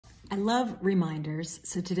I love reminders,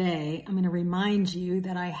 so today I'm going to remind you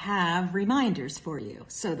that I have reminders for you.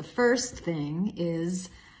 So the first thing is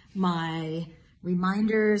my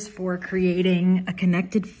reminders for creating a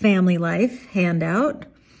connected family life handout,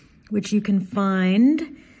 which you can find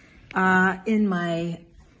in my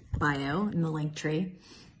bio, in the link tree,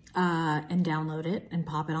 and download it and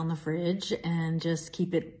pop it on the fridge and just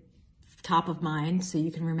keep it top of mind so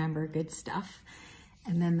you can remember good stuff.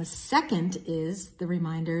 And then the second is the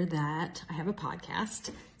reminder that I have a podcast.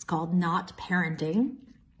 It's called Not Parenting.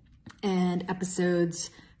 And episodes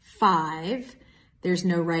 5, There's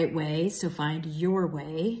No Right Way, so Find Your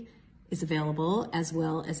Way, is available, as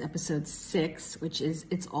well as episode 6, which is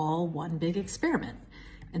It's All One Big Experiment.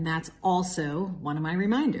 And that's also one of my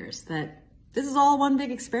reminders that this is all one big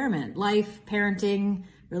experiment. Life, parenting,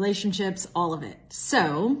 relationships, all of it.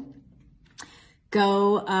 So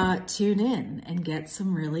go tune in and get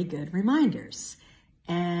some really good reminders.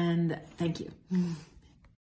 And thank you.